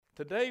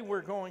Today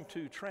we're going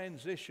to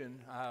transition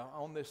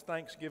on this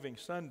Thanksgiving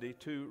Sunday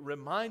to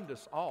remind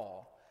us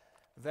all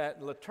that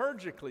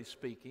liturgically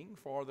speaking,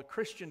 for the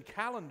Christian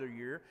calendar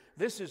year,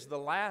 this is the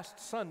last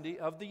Sunday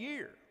of the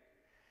year.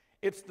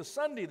 It's the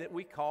Sunday that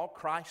we call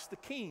Christ the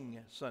King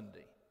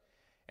Sunday.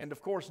 And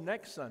of course,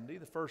 next Sunday,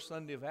 the first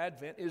Sunday of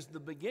Advent, is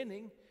the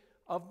beginning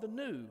of the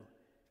new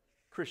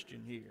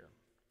Christian year.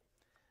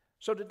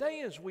 So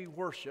today as we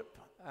worship,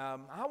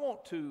 I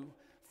want to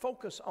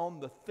focus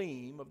on the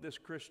theme of this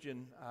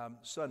Christian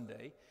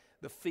Sunday,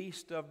 the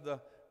feast of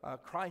the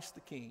Christ the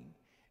King.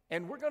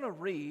 And we're going to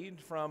read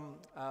from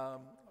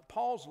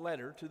Paul's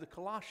letter to the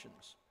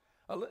Colossians,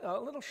 a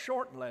little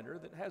short letter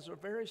that has a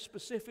very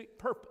specific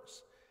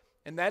purpose,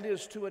 and that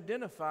is to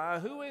identify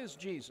who is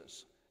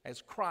Jesus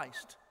as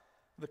Christ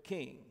the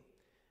King.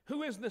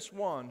 Who is this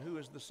one who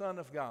is the Son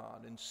of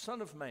God and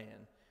Son of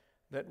Man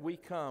that we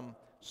come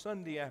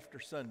Sunday after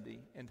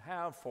Sunday and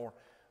have for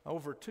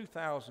over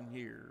 2,000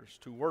 years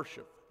to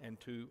worship and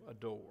to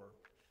adore?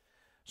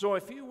 So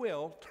if you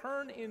will,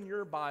 turn in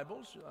your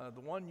Bibles,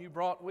 the one you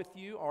brought with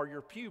you or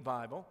your pew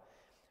Bible,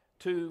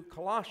 to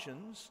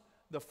Colossians,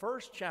 the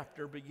first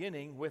chapter,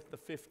 beginning with the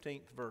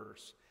 15th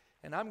verse.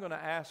 And I'm going to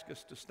ask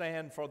us to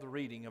stand for the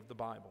reading of the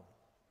Bible.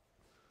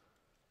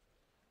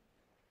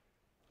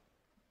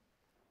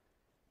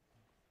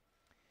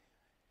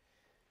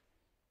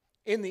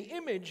 In the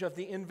image of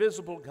the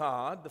invisible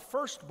God, the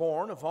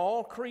firstborn of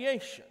all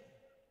creation,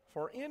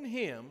 for in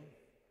him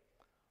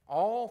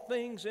all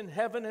things in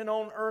heaven and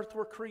on earth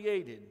were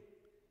created,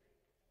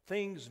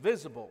 things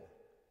visible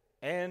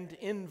and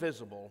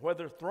invisible,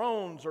 whether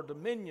thrones or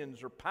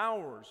dominions or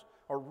powers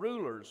or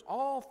rulers,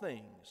 all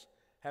things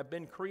have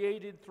been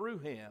created through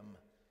him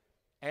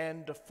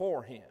and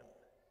for him.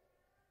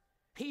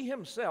 He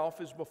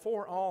himself is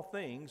before all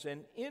things,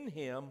 and in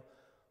him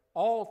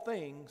all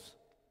things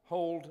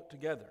hold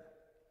together.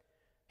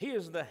 He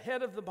is the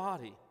head of the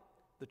body,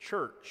 the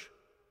church.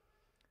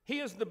 He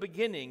is the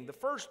beginning, the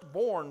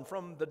firstborn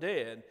from the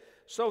dead,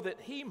 so that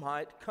he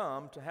might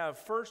come to have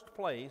first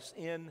place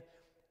in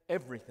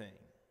everything.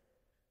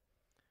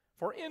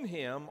 For in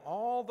him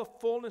all the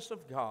fullness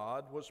of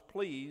God was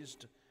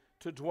pleased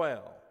to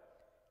dwell,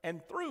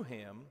 and through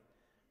him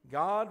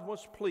God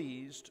was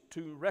pleased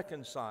to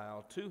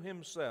reconcile to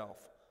himself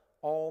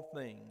all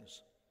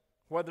things,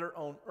 whether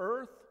on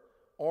earth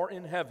or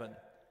in heaven,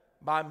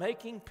 by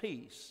making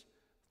peace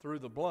through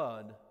the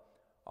blood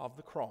of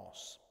the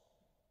cross.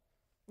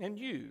 And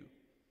you,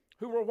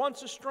 who were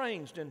once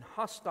estranged and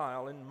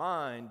hostile in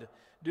mind,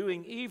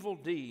 doing evil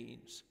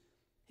deeds,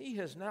 he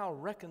has now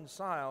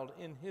reconciled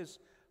in his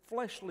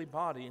fleshly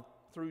body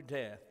through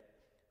death,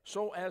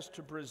 so as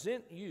to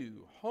present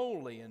you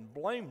holy and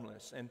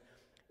blameless and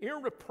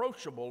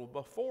irreproachable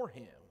before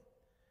him,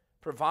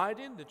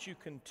 provided that you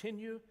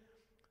continue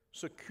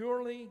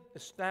securely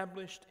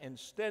established and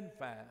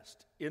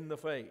steadfast in the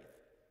faith,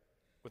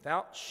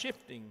 without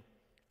shifting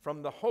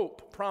from the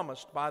hope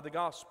promised by the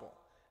gospel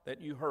that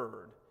you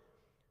heard,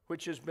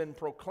 which has been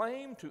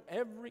proclaimed to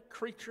every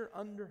creature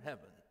under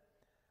heaven.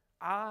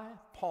 I,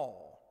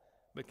 Paul,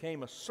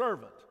 became a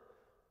servant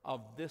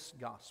of this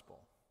gospel.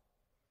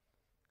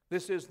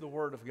 This is the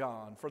word of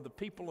God for the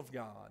people of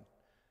God.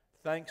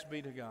 Thanks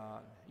be to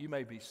God. You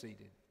may be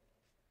seated.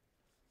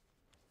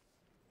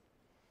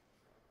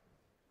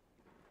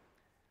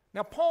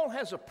 Now, Paul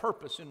has a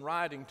purpose in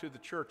writing to the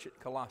church at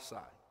Colossae.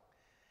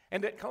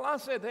 And at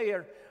Colossae, they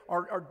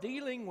are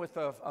dealing with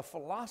a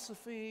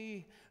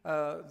philosophy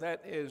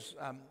that has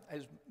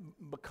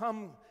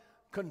become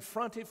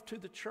confrontive to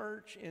the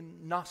church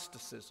in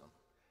Gnosticism.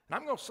 And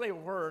I'm going to say a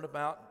word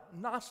about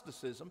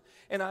Gnosticism.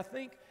 And I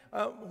think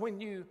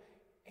when you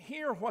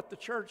hear what the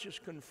church is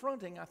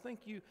confronting, I think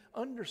you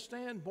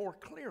understand more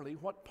clearly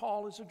what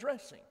Paul is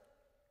addressing.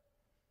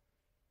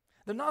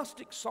 The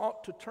Gnostics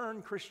sought to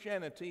turn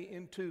Christianity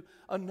into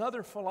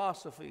another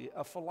philosophy,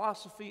 a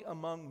philosophy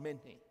among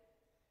many.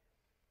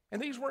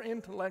 And these were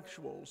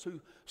intellectuals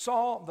who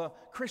saw the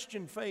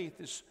Christian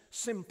faith as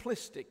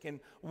simplistic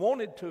and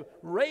wanted to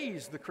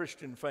raise the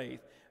Christian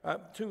faith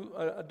to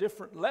a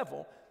different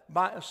level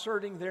by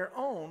asserting their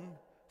own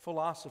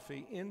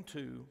philosophy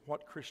into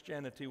what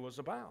Christianity was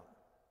about.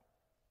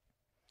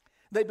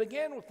 They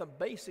began with the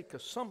basic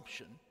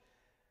assumption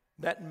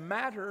that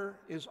matter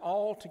is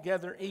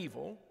altogether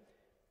evil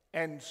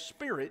and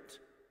spirit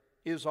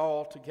is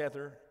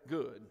altogether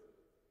good,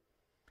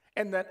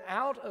 and that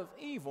out of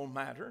evil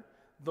matter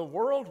the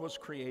world was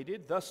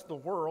created, thus the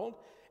world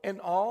and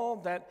all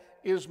that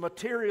is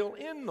material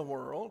in the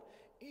world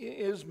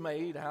is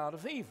made out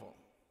of evil.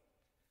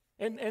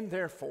 And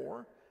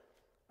therefore,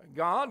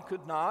 God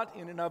could not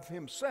in and of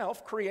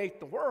himself create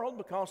the world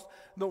because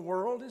the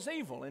world is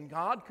evil, and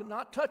God could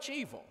not touch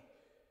evil.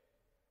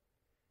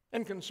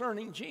 And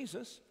concerning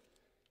Jesus,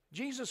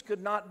 Jesus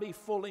could not be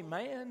fully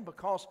man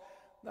because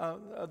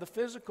the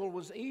physical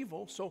was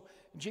evil, so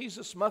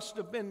Jesus must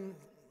have been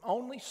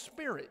only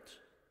spirit.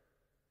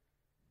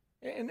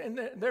 And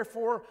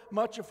therefore,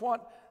 much of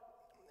what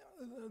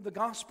the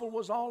gospel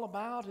was all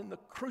about in the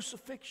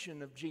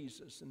crucifixion of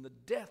Jesus and the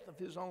death of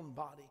his own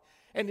body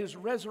and his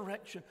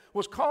resurrection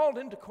was called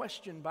into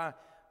question by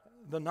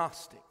the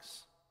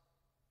Gnostics.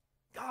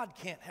 God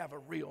can't have a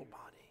real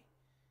body.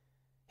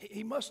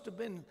 He must have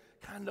been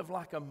kind of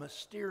like a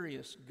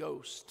mysterious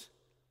ghost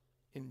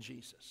in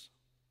Jesus.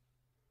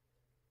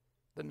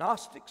 The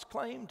Gnostics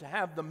claimed to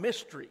have the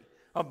mystery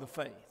of the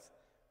faith,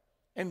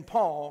 and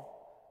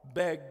Paul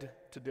begged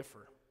to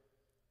differ.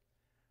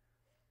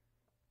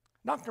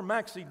 Dr.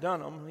 Maxie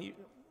Dunham, he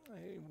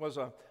was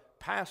a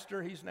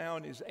pastor. He's now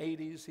in his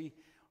 80s.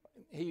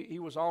 He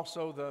was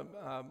also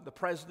the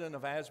president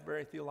of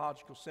Asbury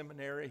Theological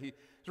Seminary. He's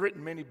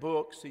written many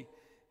books.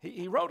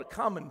 He wrote a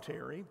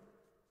commentary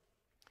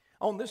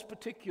on this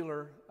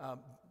particular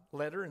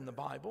letter in the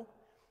Bible.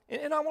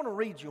 And I want to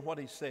read you what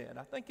he said.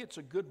 I think it's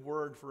a good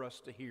word for us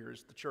to hear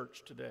as the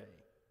church today.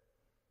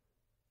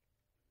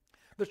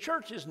 The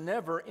church is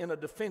never in a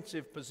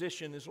defensive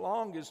position as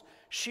long as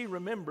she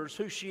remembers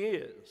who she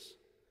is,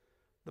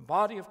 the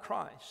body of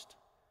Christ,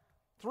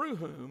 through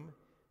whom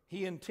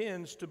he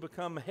intends to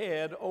become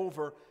head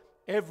over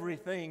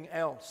everything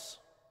else.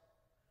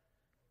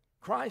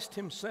 Christ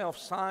himself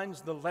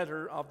signs the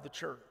letter of the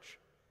church.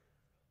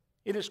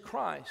 It is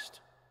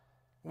Christ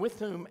with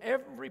whom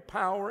every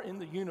power in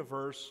the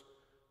universe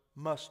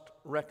must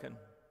reckon.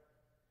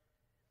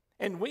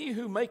 And we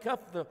who make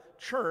up the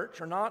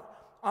church are not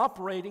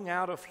operating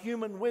out of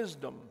human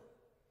wisdom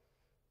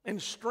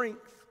and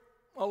strength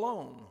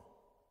alone.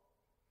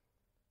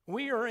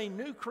 We are a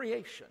new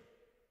creation,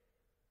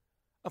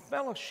 a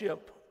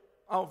fellowship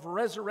of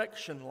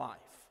resurrection life.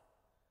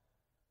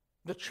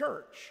 The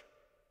church,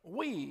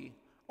 we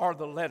are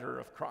the letter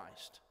of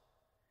Christ.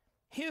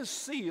 His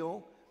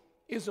seal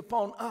is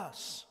upon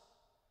us.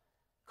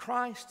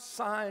 Christ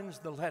signs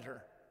the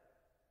letter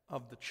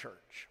of the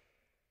church.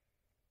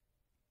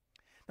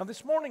 Now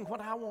this morning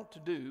what I want to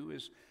do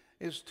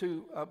is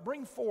to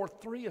bring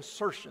forth three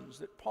assertions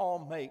that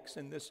Paul makes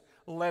in this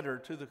letter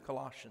to the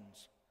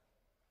Colossians.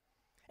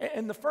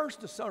 And the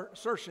first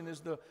assertion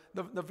is the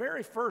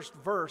very first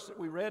verse that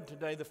we read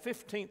today, the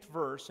 15th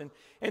verse.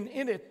 And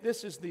in it,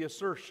 this is the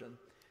assertion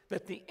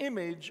that the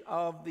image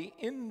of the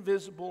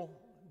invisible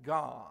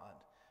God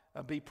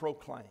be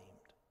proclaimed.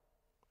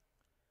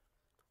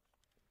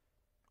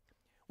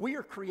 We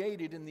are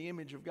created in the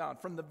image of God.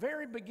 From the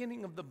very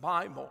beginning of the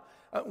Bible,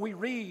 we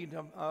read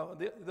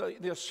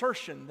the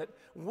assertion that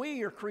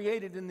we are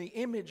created in the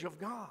image of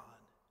God.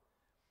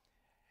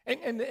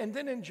 And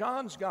then in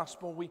John's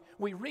Gospel,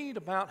 we read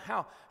about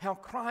how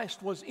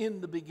Christ was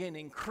in the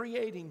beginning,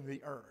 creating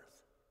the earth.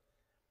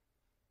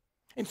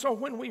 And so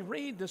when we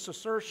read this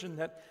assertion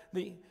that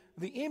the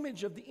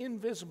image of the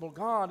invisible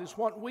God is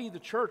what we, the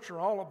church, are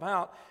all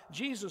about,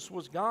 Jesus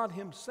was God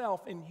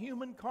himself in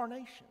human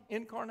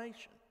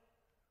incarnation.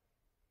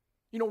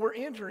 You know, we're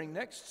entering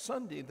next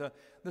Sunday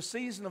the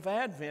season of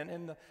Advent,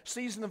 and the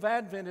season of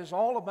Advent is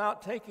all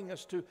about taking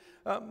us to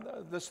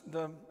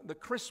the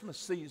Christmas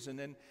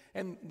season,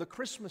 and the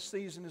Christmas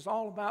season is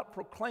all about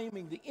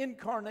proclaiming the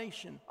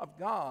incarnation of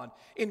God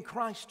in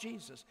Christ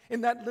Jesus,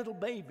 in that little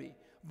baby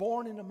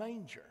born in a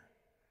manger,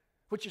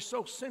 which is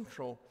so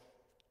central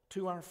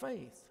to our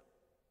faith.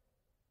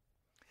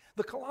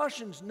 The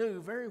Colossians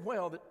knew very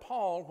well that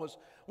Paul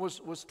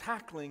was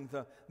tackling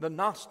the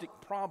Gnostic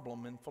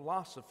problem in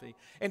philosophy,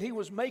 and he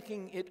was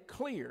making it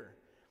clear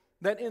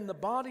that in the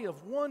body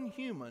of one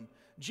human,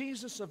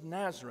 Jesus of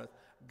Nazareth,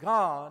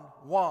 God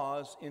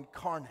was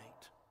incarnate.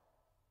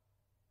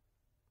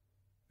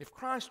 If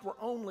Christ were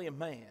only a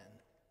man,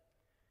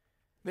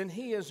 then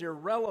he is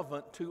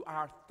irrelevant to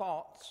our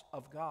thoughts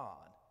of God.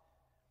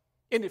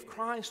 And if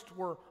Christ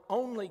were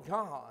only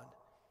God,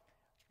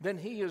 then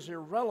he is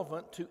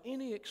irrelevant to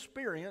any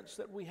experience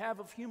that we have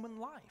of human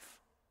life.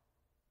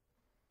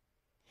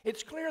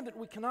 It's clear that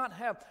we cannot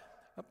have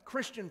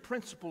Christian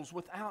principles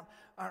without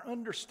our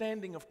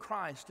understanding of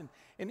Christ.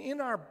 And in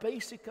our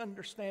basic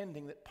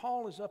understanding that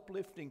Paul is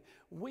uplifting,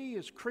 we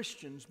as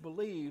Christians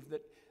believe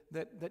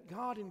that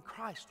God in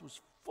Christ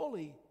was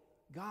fully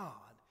God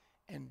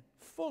and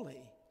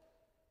fully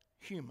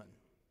human.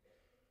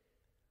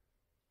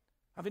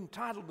 I've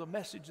entitled the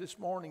message this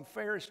morning,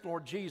 Fairest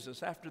Lord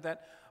Jesus, after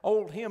that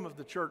old hymn of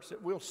the church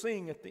that we'll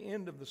sing at the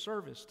end of the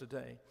service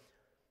today.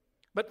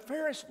 But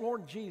fairest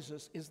Lord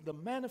Jesus is the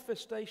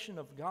manifestation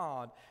of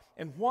God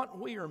and what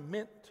we are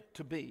meant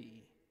to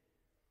be,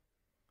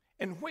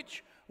 in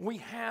which we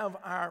have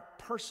our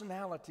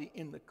personality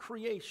in the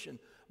creation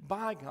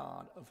by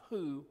God of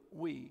who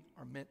we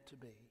are meant to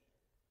be.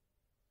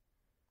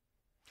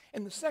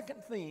 And the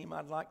second theme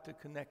I'd like to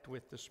connect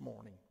with this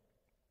morning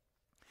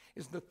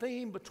is the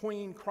theme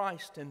between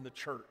Christ and the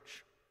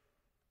church.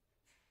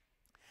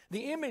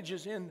 The image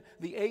is in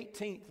the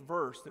 18th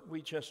verse that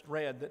we just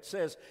read that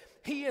says,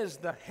 He is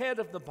the head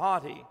of the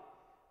body,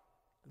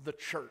 the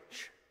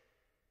church.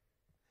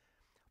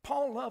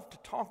 Paul loved to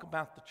talk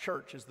about the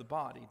church as the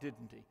body,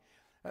 didn't he?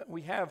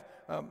 We have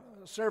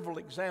several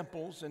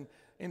examples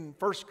in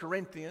 1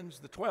 Corinthians,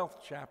 the 12th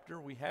chapter.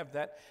 We have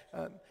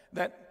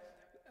that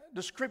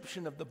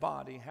description of the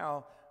body,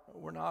 how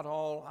we're not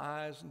all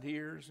eyes and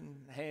ears and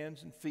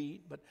hands and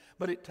feet,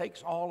 but it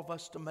takes all of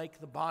us to make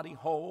the body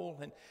whole.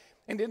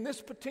 And in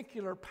this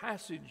particular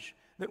passage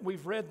that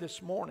we've read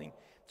this morning,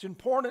 it's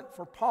important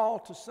for Paul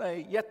to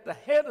say, yet the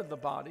head of the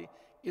body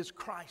is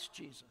Christ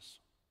Jesus.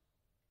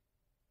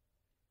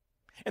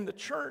 And the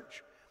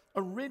church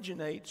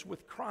originates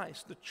with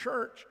Christ. The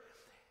church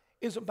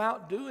is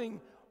about doing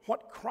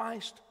what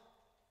Christ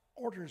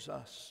orders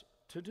us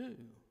to do.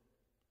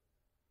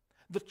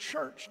 The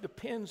church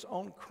depends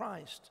on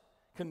Christ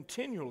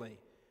continually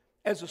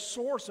as a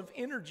source of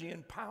energy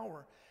and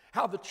power.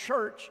 How the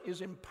church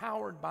is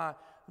empowered by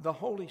the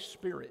Holy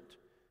Spirit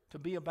to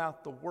be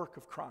about the work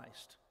of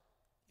Christ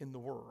in the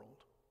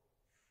world.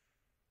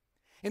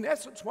 In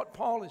essence, what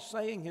Paul is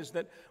saying is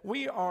that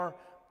we are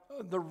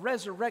the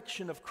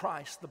resurrection of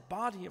Christ, the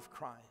body of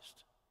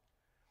Christ.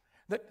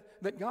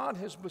 That God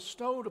has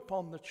bestowed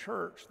upon the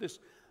church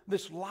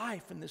this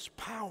life and this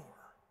power.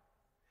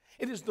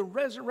 It is the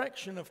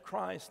resurrection of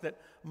Christ that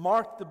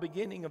marked the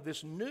beginning of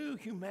this new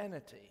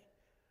humanity,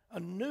 a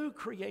new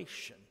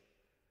creation,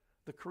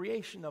 the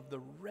creation of the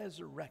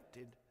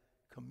resurrected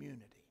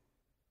community.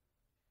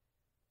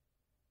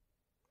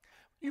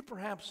 You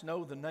perhaps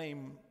know the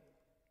name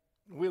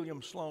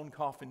William Sloane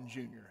Coffin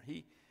Jr.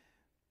 He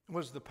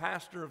was the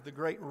pastor of the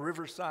great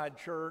Riverside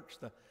Church,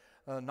 the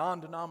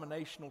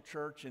non-denominational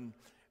church in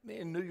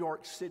New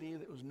York City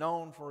that was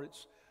known for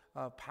its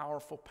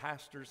powerful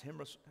pastors,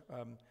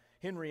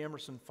 Henry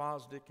Emerson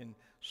Fosdick, and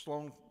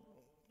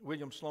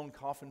William Sloane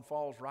Coffin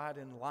falls right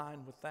in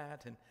line with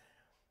that. And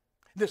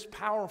this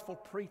powerful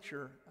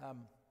preacher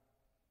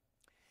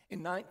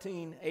in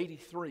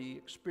 1983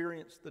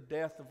 experienced the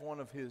death of one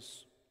of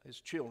his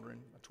children,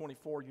 a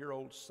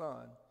 24-year-old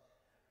son,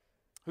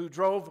 who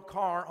drove a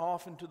car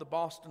off into the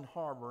Boston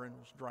Harbor and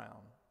was drowned.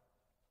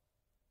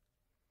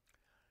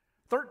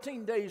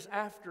 13 days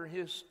after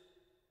his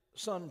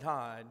son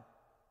died,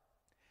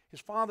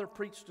 his father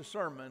preached a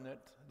sermon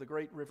at the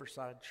great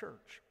Riverside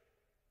Church.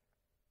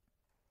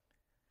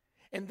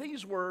 And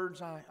these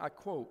words I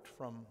quote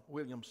from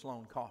William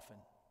Sloane Coffin.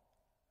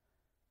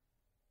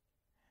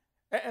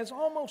 As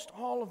almost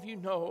all of you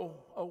know,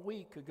 a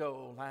week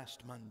ago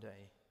last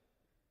Monday,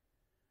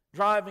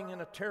 driving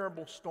in a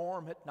terrible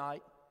storm at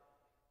night,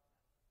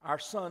 our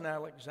son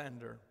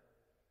Alexander,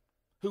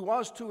 who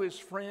was to his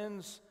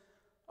friends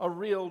a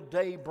real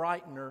day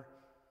brightener,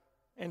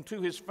 and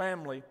to his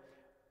family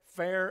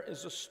fair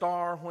as a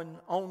star when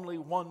only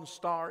one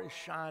star is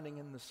shining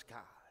in the sky.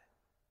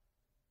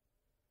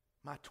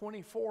 My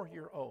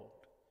 24-year-old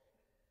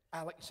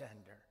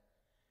Alexander,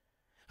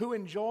 who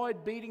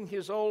enjoyed beating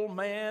his old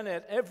man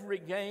at every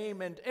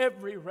game and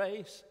every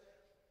race,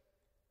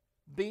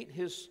 beat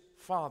his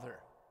father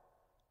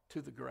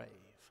to the grave.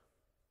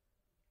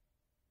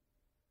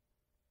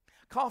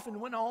 Coffin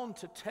went on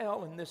to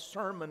tell in this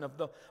sermon of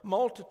the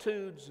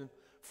multitudes of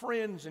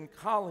friends and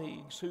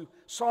colleagues who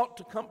sought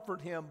to comfort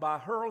him by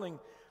hurling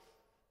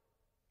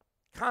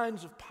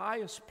kinds of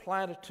pious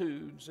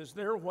platitudes as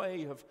their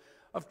way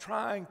of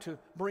trying to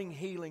bring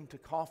healing to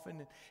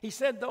Coffin. He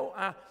said, though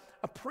I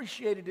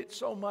appreciated it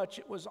so much,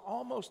 it was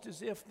almost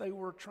as if they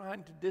were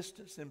trying to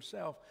distance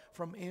themselves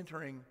from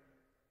entering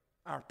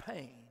our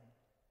pain.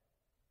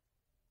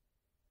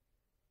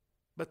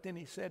 But then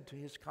he said to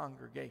his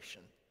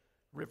congregation,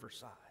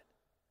 Riverside,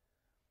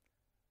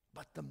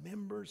 but the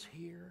members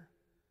here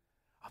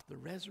of the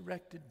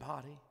resurrected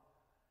body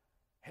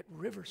at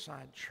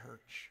Riverside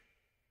Church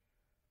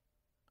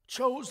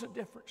chose a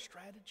different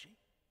strategy.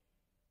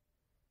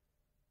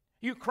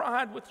 You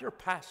cried with your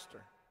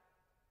pastor.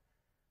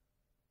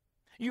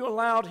 You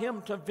allowed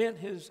him to vent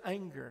his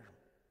anger,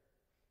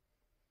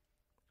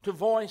 to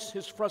voice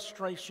his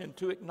frustration,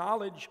 to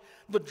acknowledge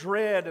the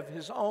dread of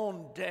his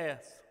own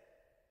death.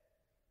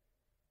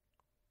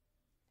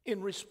 In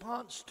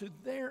response to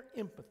their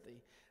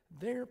empathy,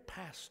 their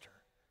pastor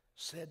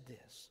said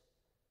this: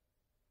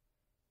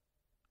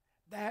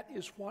 that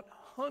is what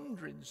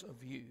hundreds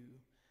of you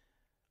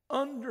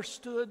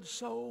understood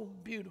so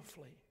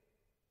beautifully.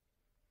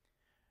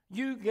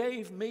 You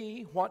gave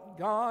me what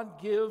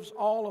God gives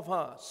all of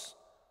us: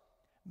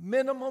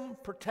 minimum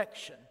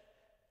protection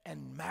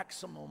and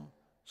maximum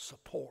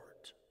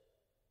support.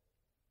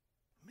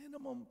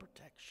 Minimum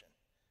protection,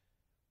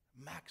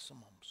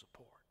 maximum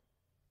support.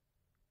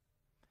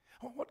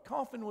 What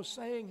Coffin was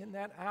saying in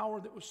that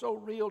hour that was so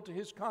real to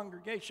his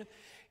congregation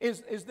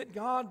is that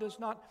God does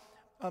not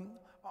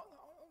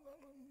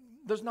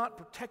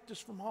protect us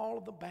from all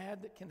of the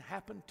bad that can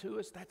happen to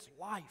us. That's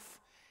life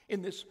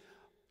in this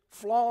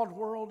flawed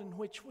world in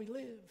which we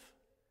live.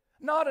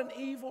 Not an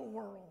evil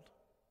world,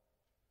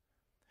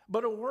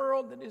 but a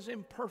world that is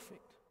imperfect.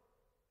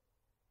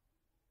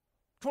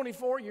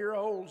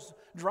 24-year-olds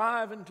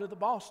drive into the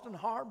Boston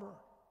Harbor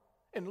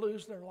and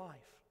lose their life.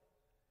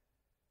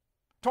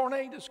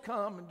 Tornadoes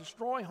come and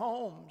destroy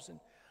homes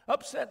and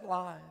upset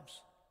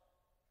lives.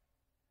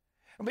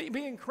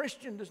 Being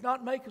Christian does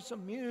not make us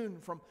immune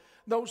from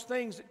those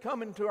things that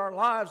come into our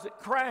lives that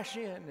crash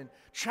in and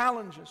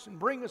challenge us and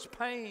bring us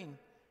pain.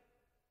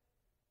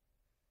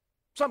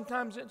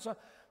 Sometimes it's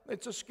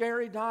it's a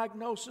scary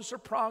diagnosis or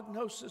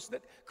prognosis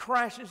that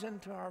crashes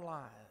into our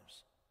lives.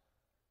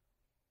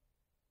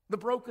 The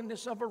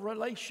brokenness of a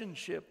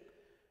relationship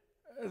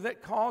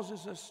that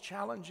causes us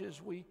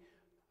challenges we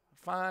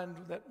find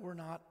that we're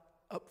not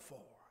up for.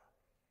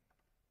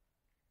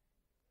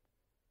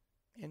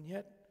 And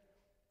yet,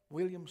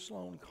 William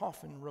Sloane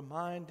Coffin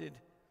reminded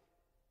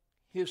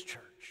his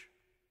church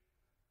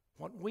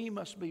what we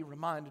must be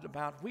reminded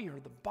about. We are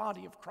the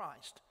body of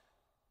Christ,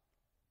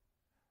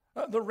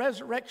 the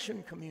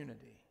resurrection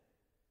community.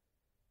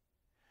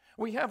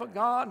 We have a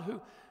God who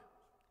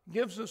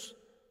gives us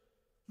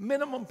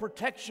minimum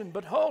protection,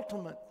 but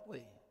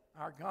ultimately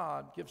our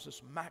God gives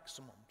us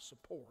maximum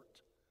support.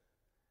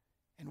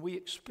 And we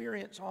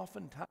experience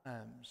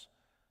oftentimes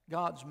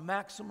God's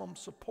maximum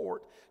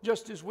support,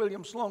 just as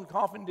William Sloane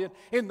Coffin did,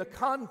 in the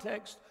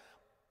context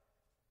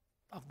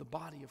of the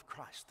body of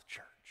Christ, the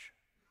church.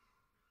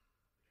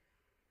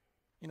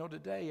 You know,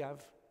 today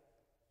I've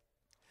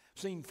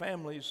seen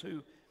families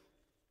who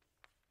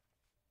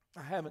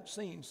I haven't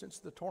seen since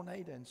the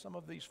tornado, and some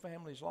of these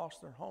families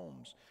lost their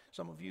homes.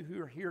 Some of you who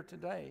are here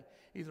today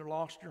either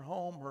lost your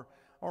home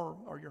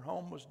or your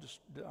home was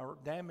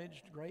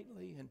damaged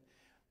greatly, and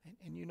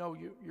you know,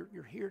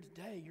 you're here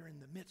today. You're in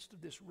the midst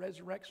of this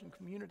resurrection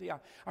community.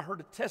 I heard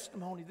a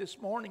testimony this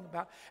morning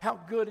about how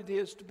good it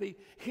is to be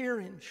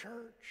here in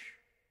church,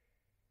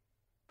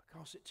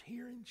 because it's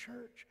here in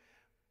church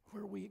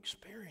where we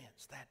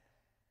experience that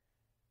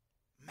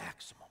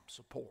maximum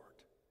support.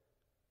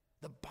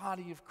 The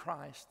body of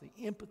Christ, the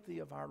empathy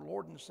of our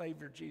Lord and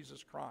Savior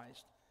Jesus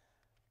Christ,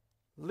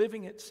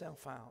 living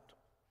itself out.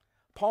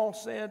 Paul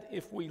said,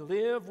 if we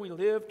live, we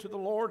live to the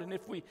Lord, and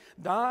if we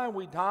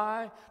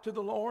die to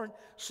the Lord.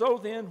 So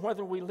then,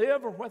 whether we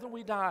live or whether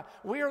we die,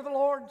 we are the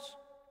Lord's.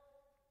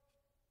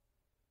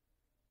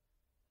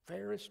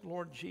 Fairest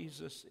Lord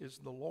Jesus is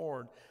the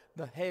Lord,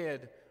 the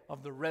head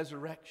of the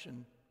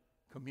resurrection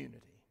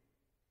community.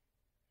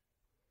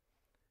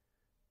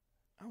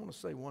 I want to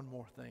say one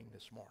more thing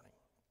this morning.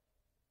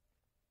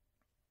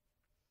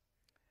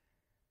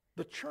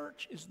 The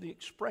church is the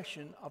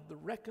expression of the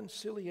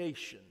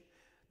reconciliation,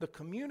 the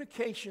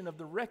communication of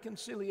the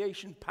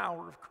reconciliation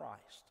power of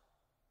Christ.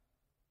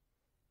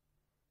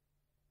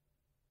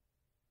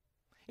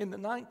 In the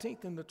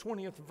 19th and the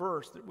 20th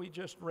verse that we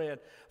just read,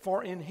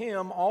 for in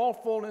him all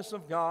fullness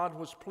of God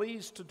was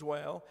pleased to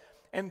dwell,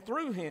 and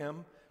through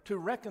him to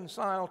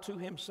reconcile to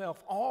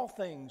himself all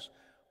things,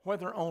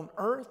 whether on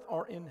earth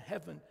or in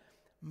heaven,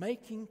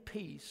 making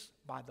peace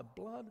by the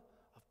blood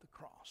of the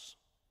cross.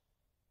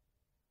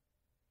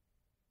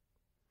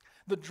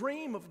 The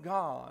dream of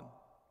God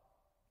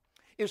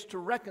is to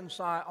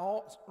reconcile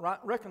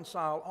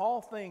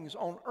all things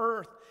on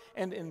earth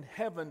and in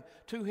heaven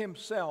to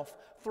himself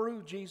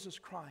through Jesus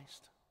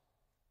Christ.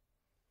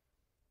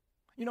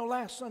 You know,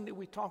 last Sunday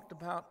we talked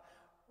about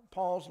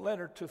Paul's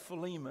letter to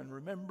Philemon,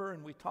 remember?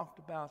 And we talked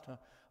about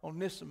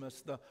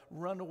Onesimus, the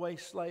runaway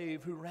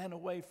slave who ran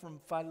away from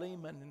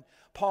Philemon. And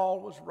Paul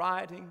was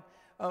writing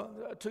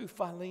to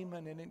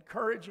Philemon and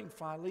encouraging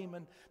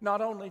Philemon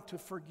not only to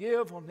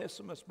forgive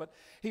Onesimus, but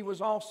he was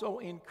also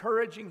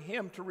encouraging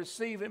him to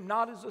receive him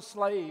not as a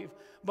slave,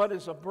 but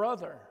as a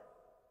brother.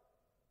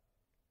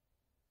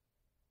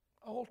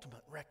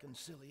 Ultimate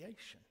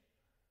reconciliation.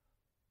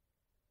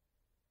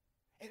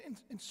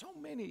 And so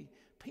many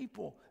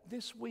people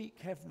this week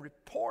have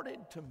reported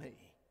to me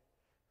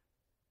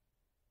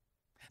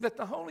that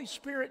the Holy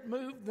Spirit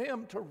moved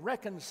them to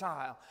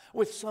reconcile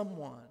with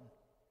someone,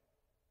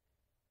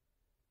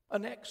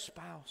 an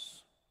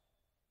ex-spouse,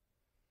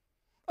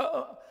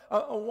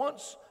 a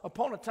once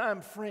upon a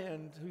time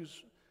friend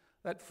whose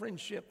that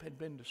friendship had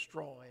been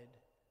destroyed.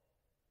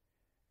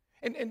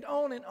 And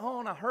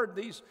on I heard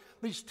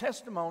these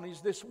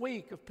testimonies this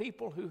week of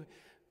people who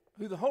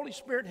the Holy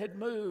Spirit had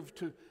moved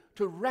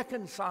to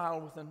reconcile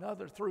with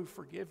another through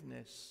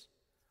forgiveness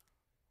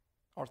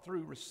or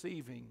through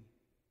receiving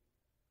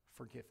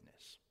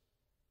forgiveness.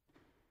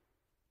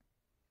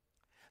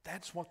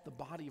 That's what the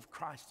body of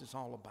Christ is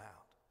all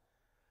about.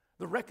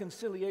 The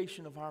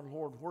reconciliation of our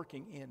Lord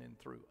working in and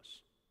through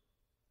us.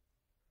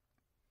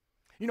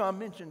 You know, I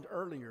mentioned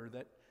earlier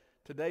that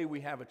today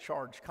we have a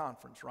charge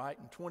conference, right?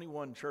 And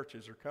 21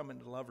 churches are coming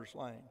to Lover's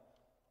Lane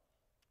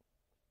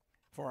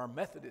for our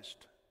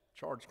Methodist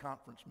charge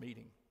conference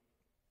meeting.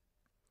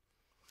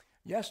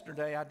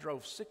 Yesterday I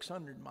drove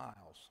 600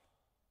 miles.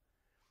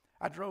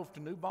 I drove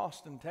to New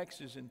Boston,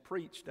 Texas, and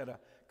preached at a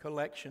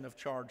collection of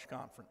charge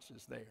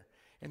conferences there.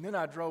 And then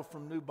I drove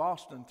from New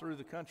Boston through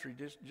the country,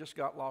 just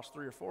got lost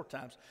 3 or 4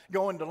 times,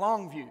 going to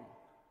Longview.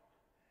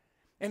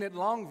 And at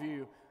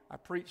Longview, I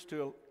preached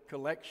to a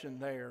collection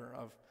there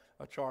of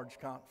a charge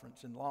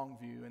conference in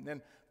Longview. And then,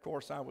 of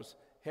course, I was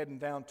heading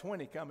down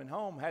 20 coming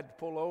home, had to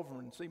pull over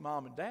and see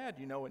Mom and Dad,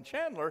 you know, in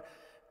Chandler.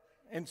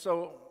 And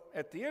so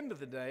at the end of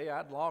the day,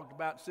 I'd logged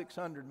about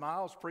 600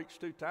 miles,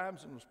 preached 2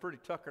 times, and was pretty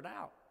tuckered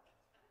out.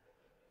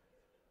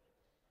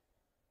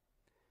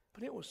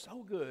 But it was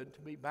so good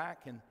to be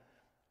back in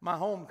my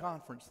home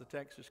conference, the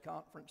Texas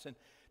Conference, and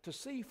to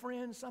see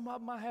friends, some of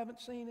them I haven't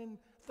seen in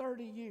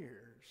 30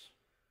 years.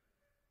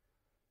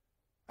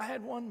 I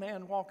had one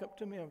man walk up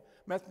to me, a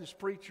Methodist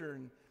preacher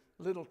in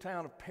the little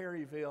town of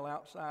Perryville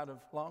outside of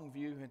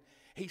Longview, and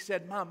he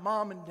said, my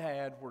mom and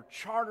dad were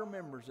charter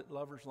members at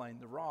Lover's Lane,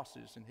 the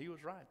Rosses, and he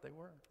was right, they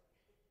were.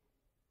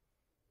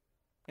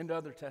 And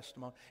other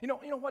testimony. You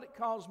know what it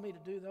caused me to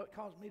do, though? It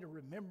caused me to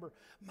remember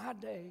my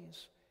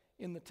days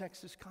in the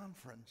Texas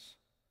Conference.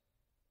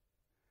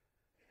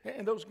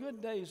 And those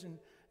good days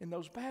and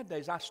those bad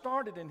days. I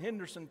started in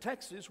Henderson,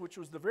 Texas, which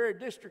was the very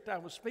district I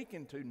was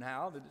speaking to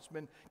now that it's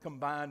been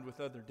combined with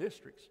other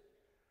districts.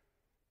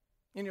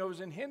 And it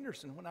was in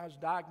Henderson when I was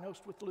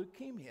diagnosed with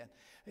leukemia.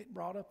 It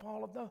brought up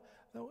all of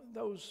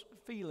those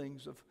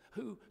feelings of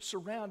who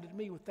surrounded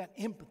me with that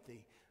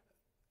empathy,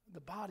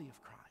 the body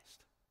of Christ.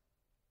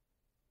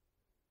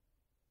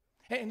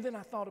 And then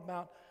I thought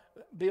about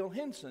Bill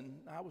Henson.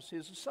 I was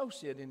his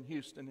associate in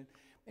Houston.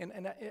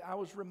 And I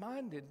was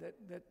reminded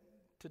that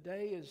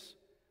today is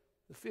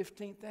the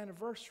 15th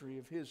anniversary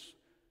of his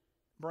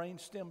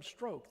brainstem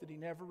stroke that he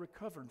never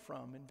recovered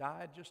from and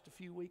died just a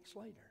few weeks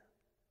later.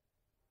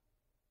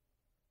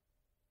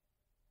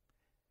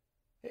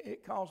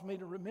 It caused me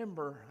to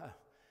remember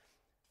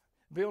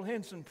Bill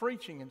Henson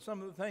preaching and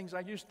some of the things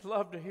I used to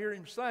love to hear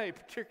him say,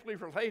 particularly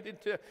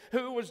related to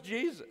who was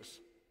Jesus.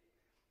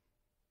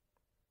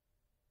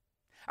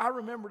 I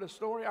remembered a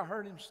story I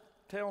heard him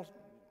tell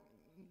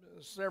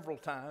several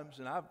times,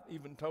 and I've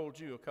even told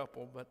you a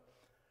couple, but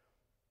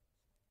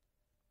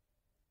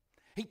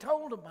he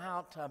told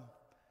about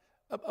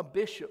a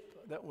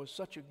bishop that was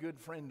such a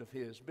good friend of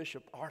his,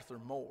 Bishop Arthur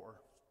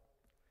Moore.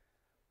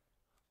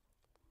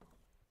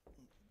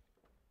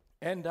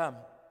 And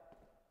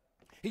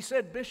he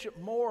said Bishop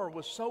Moore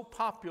was so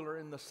popular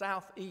in the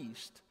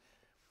Southeast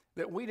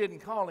that we didn't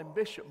call him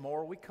Bishop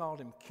Moore, we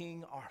called him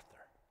King Arthur.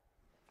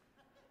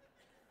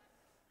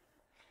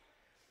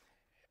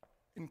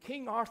 And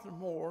King Arthur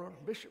Moore,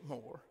 Bishop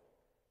Moore,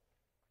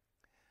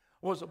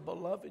 was a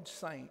beloved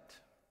saint.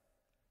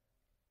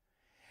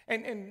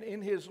 And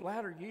in his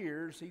latter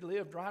years, he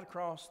lived right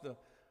across the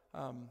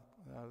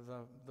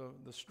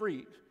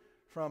street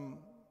from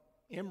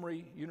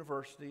Emory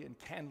University and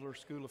Candler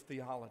School of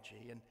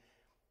Theology. And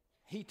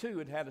he too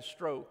had had a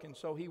stroke, and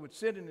so he would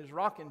sit in his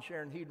rocking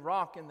chair and he'd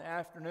rock in the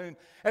afternoon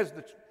as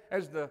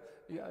the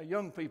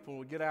young people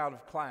would get out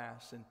of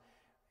class. And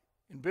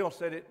Bill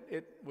said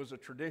it was a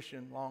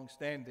tradition,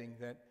 long-standing,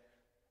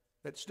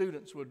 that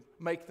students would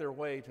make their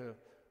way to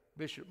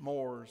Bishop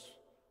Moore's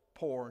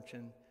porch,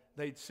 and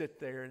they'd sit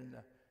there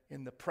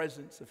in the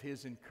presence of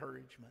his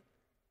encouragement.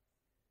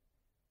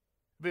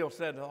 Bill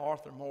said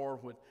Arthur Moore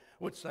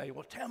would say,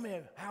 well, tell me,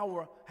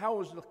 how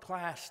was the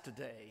class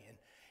today?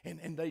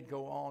 And they'd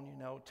go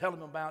on, tell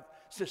him about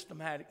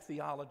systematic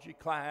theology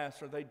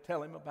class, or they'd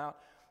tell him about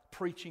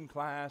preaching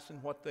class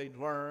and what they'd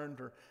learned,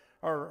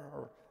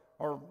 or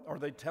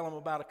they'd tell him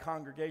about a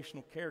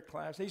congregational care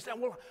class. And he said,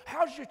 well,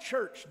 how's your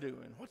church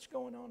doing? What's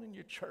going on in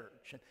your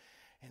church?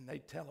 And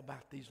they'd tell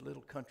about these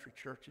little country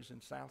churches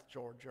in South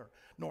Georgia or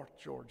North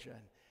Georgia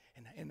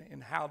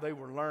and how they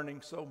were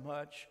learning so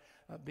much,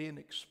 being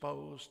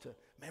exposed to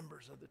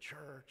members of the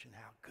church and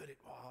how good it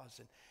was.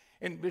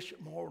 And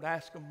Bishop Moore would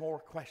ask them more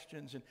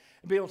questions. And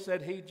Bill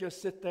said he'd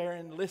just sit there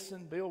and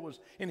listen. Bill was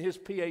in his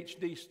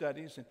PhD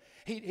studies. And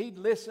he'd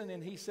listen,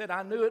 and he said,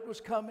 I knew it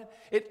was coming.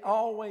 It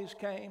always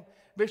came.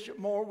 Bishop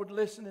Moore would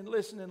listen and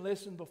listen and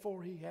listen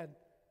before he had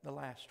the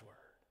last word.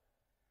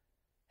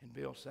 And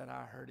Bill said,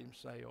 I heard him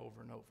say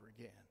over and over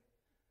again,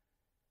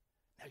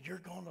 now you're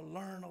going to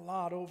learn a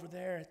lot over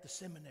there at the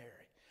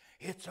seminary.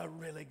 It's a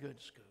really good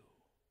school.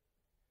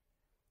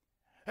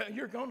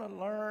 You're going to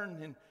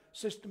learn in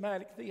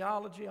systematic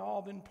theology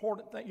all the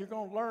important things. You're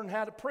going to learn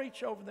how to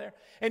preach over there,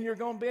 and you're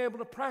going to be able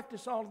to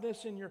practice all of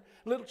this in your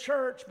little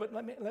church. But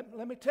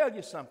let me tell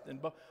you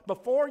something.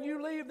 Before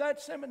you leave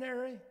that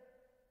seminary,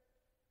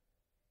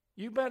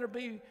 you better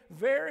be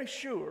very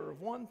sure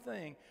of one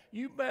thing.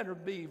 You better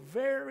be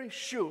very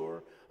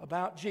sure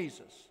about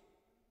Jesus.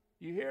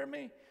 You hear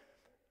me?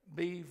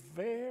 Be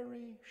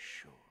very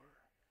sure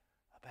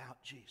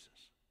about Jesus.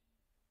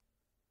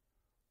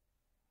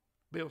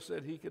 Bill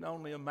said he could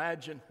only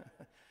imagine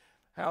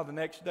how the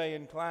next day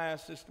in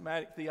class,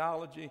 systematic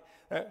theology,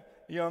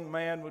 that young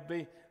man would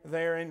be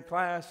there in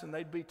class and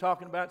they'd be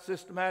talking about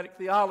systematic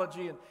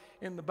theology, and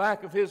in the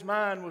back of his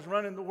mind was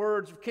running the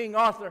words of King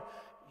Arthur,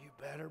 you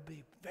better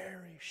be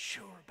very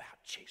sure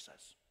about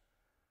Jesus.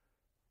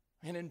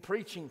 And in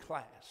preaching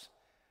class,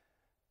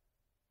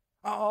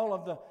 all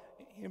of the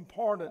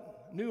important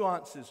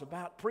nuances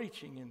about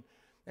preaching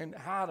and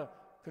how to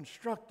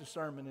construct a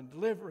sermon and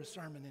deliver a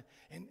sermon,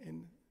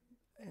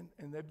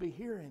 and they'd be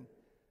hearing,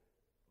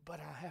 but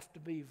I have to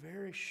be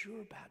very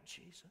sure about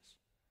Jesus.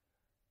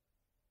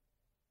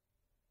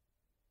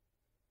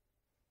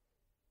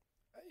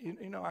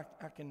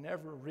 I can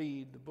never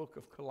read the book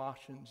of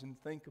Colossians and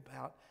think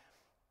about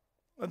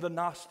the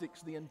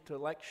Gnostics, the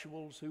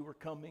intellectuals who were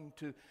coming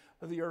to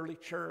the early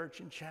church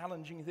and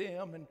challenging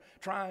them and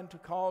trying to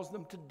cause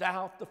them to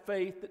doubt the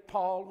faith that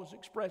Paul was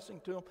expressing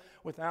to them,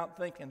 without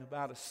thinking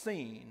about a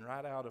scene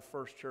right out of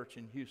First Church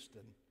in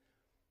Houston.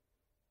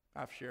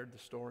 I've shared the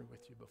story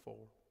with you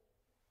before.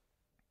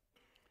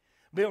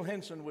 Bill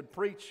Henson would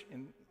preach,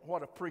 and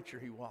what a preacher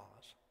he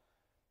was.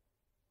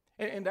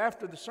 And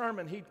after the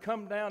sermon, he'd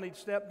come down, he'd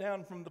step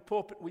down from the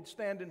pulpit, we'd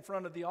stand in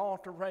front of the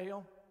altar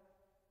rail,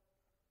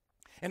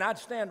 and I'd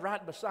stand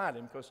right beside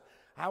him because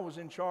I was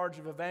in charge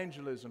of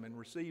evangelism and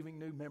receiving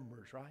new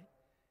members, right?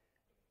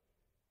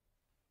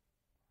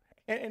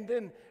 And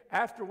then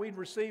after we'd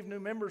received new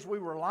members, we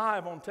were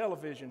live on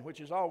television, which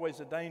is always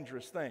a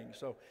dangerous thing.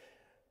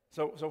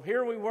 So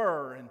here we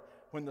were, and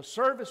when the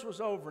service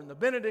was over and the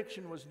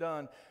benediction was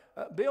done,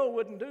 Bill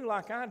wouldn't do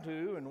like I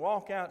do and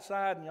walk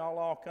outside and y'all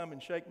all come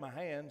and shake my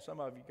hand. Some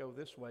of you go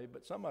this way,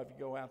 but some of you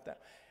go out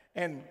that.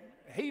 And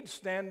he'd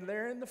stand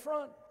there in the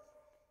front.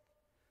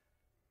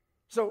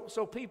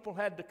 So people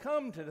had to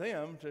come to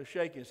them to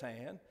shake his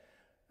hand,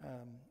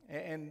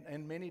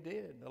 and many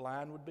did. The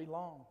line would be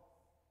long.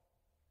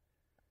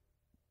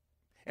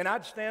 And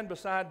I'd stand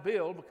beside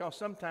Bill because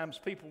sometimes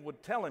people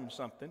would tell him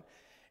something,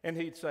 and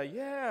he'd say,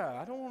 yeah,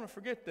 I don't want to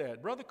forget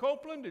that. Brother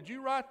Copeland, did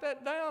you write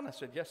that down? I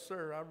said, yes,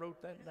 sir, I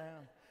wrote that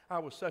down. I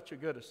was such a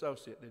good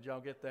associate. Did y'all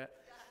get that?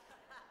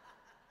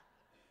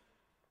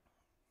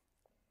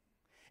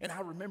 And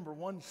I remember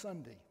one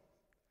Sunday,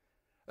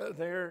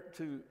 there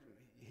to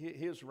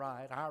his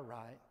right, our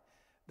right,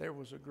 there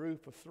was a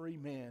group of 3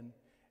 men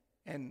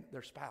and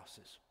their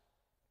spouses.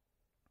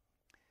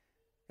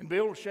 And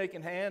Bill was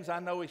shaking hands. I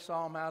know he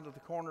saw them out of the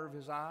corner of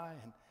his eye,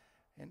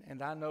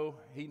 and I know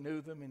he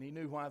knew them, and he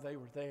knew why they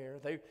were there.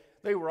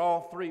 They were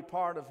all 3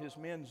 part of his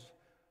men's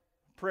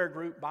prayer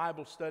group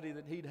Bible study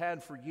that he'd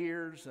had for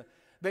years.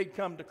 They'd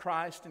come to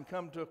Christ and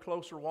come to a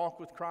closer walk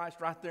with Christ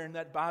right there in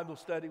that Bible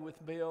study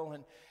with Bill,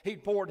 and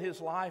he'd poured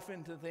his life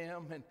into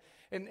them,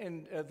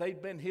 and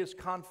they'd been his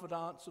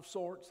confidants of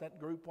sorts. That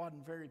group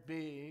wasn't very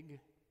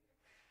big,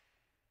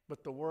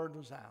 but the word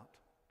was out.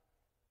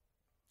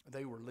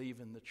 They were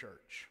leaving the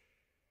church.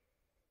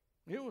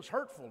 It was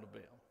hurtful to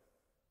Bill.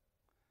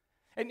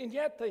 And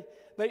yet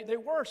they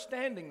were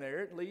standing there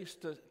at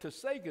least to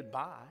say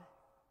goodbye.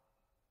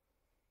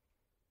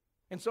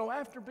 And so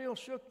after Bill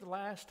shook the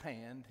last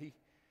hand,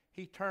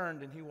 he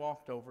turned and he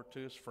walked over to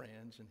his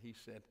friends and he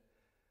said,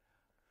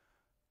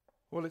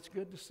 well, it's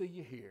good to see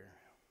you here.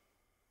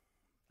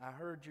 I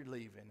heard you're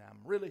leaving. I'm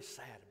really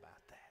sad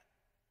about that.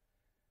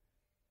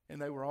 And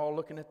they were all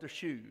looking at their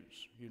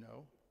shoes, you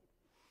know.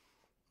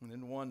 And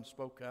then one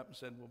spoke up and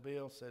said, well,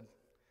 Bill said,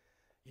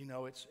 you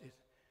know,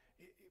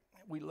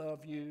 we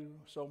love you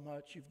so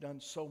much. You've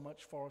done so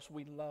much for us.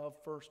 We love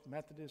First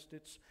Methodist.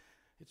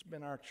 It's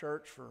been our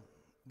church for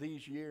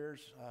these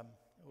years.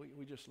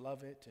 We just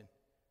love it. And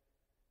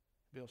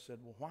Bill said,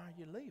 well, why are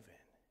you leaving?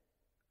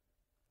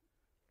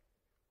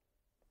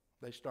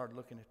 They started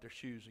looking at their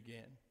shoes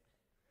again.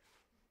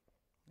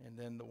 And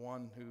then the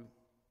one who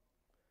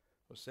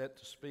was set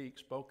to speak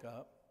spoke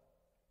up.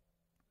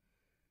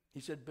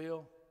 He said,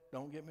 Bill,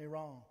 don't get me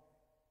wrong.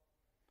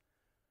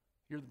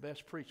 You're the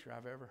best preacher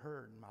I've ever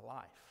heard in my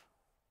life.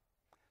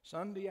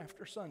 Sunday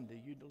after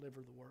Sunday, you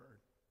deliver the word.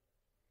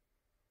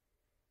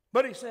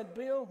 But he said,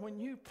 Bill, when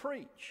you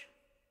preach,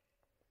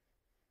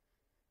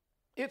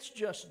 it's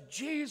just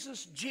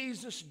Jesus,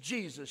 Jesus,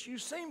 Jesus. You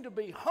seem to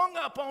be hung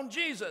up on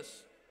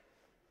Jesus.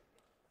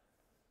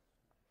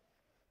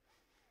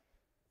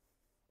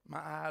 My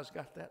eyes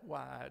got that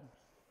wide.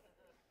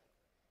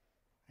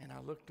 And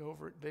I looked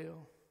over at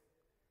Bill.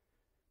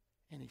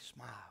 And he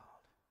smiled.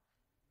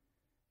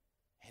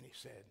 And he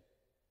said,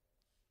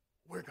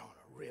 we're going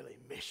to really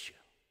miss you.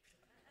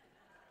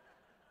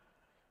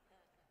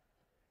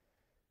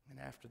 And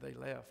after they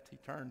left, he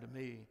turned to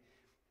me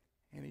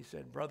and he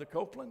said, Brother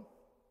Copeland,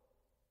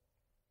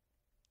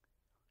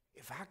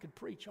 if I could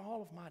preach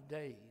all of my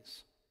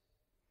days,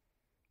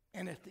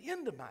 and at the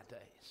end of my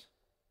days,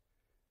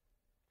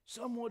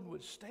 someone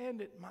would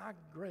stand at my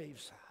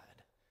graveside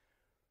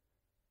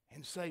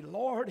and say,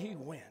 Lord, he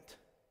went.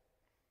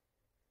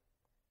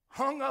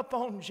 Hung up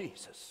on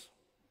Jesus.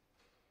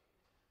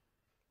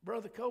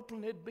 Brother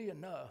Copeland, it'd be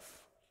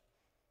enough.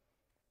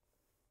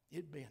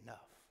 It'd be enough.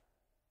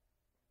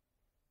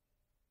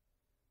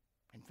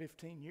 And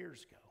 15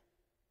 years ago,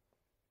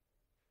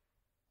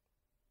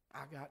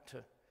 I got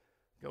to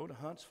go to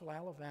Huntsville,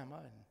 Alabama,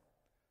 and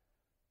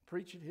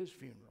preach at his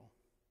funeral,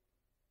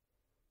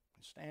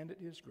 and stand at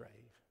his grave,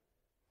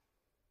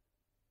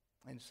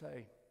 and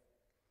say,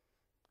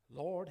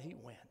 Lord, he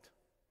went.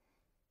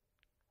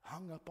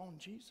 Hung up on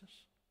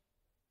Jesus.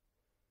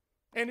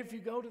 And if you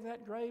go to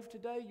that grave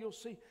today, you'll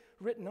see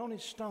written on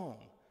his stone,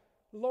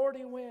 Lord,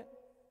 he went.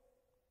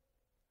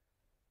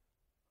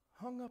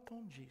 Hung up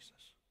on Jesus.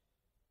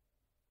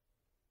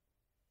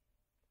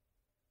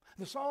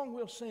 The song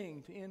we'll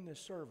sing to end this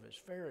service,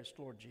 Fairest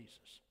Lord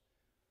Jesus,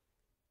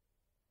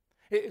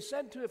 it is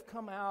said to have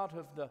come out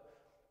of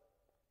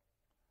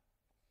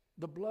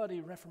the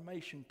bloody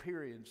Reformation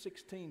period,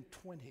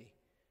 1620.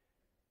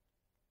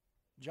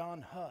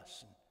 John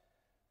Huss, and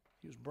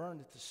he was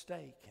burned at the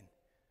stake, and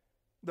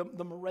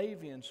the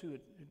Moravians who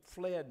had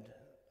fled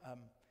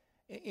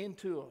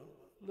into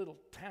little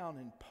town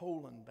in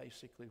Poland,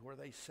 basically, where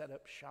they set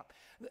up shop.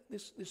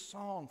 This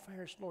song,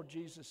 Fairest Lord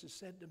Jesus, is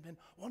said to have been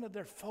one of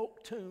their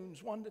folk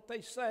tunes, one that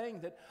they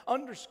sang that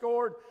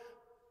underscored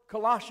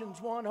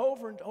Colossians 1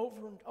 over and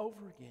over and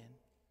over again.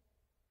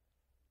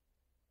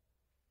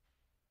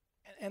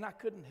 And I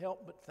couldn't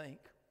help but think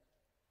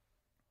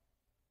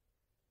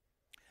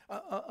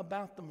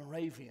about the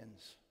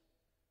Moravians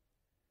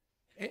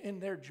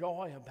and their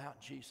joy about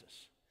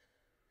Jesus.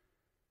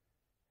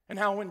 And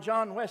how when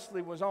John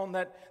Wesley was on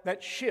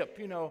that ship,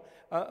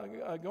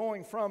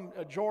 going from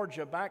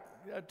Georgia back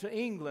to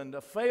England,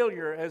 a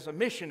failure as a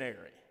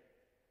missionary.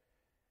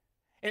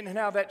 And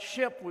how that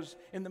ship was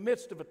in the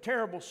midst of a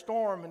terrible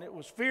storm and it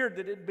was feared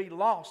that it'd be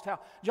lost. How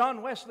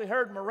John Wesley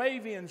heard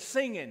Moravians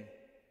singing.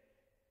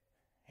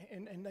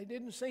 And they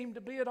didn't seem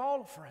to be at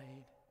all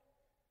afraid.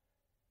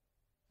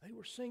 They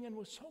were singing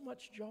with so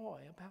much joy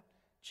about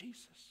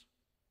Jesus.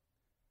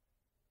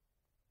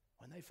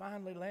 When they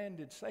finally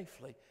landed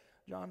safely,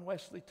 John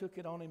Wesley took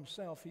it on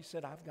himself. He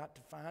said, I've got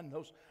to find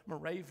those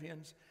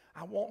Moravians.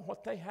 I want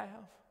what they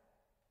have.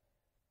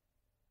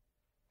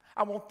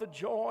 I want the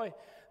joy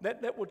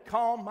that would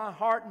calm my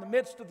heart in the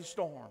midst of the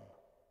storm.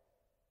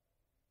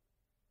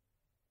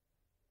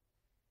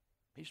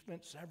 He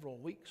spent several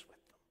weeks with them.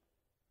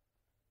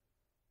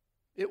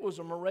 It was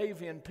a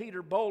Moravian,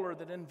 Peter Bowler,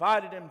 that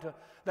invited him to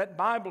that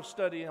Bible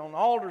study on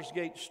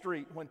Aldersgate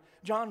Street when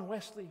John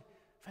Wesley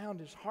found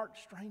his heart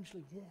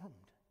strangely warmed.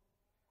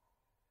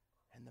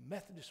 And the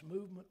Methodist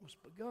movement was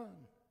begun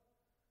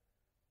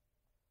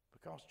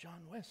because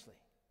John Wesley,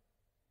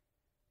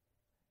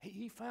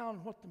 he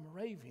found what the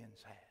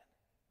Moravians had.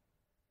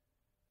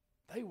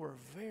 They were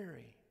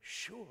very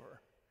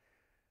sure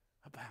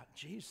about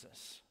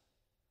Jesus.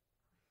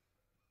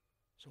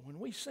 So when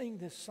we sing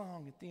this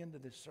song at the end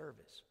of this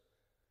service,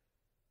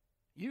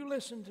 you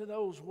listen to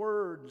those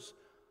words.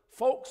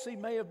 Folksy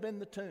may have been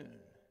the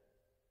tune,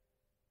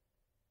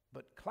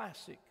 but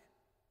classic,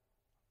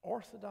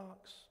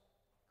 orthodox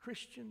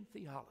Christian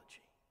theology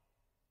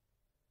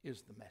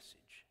is the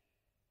message.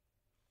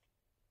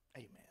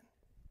 Amen.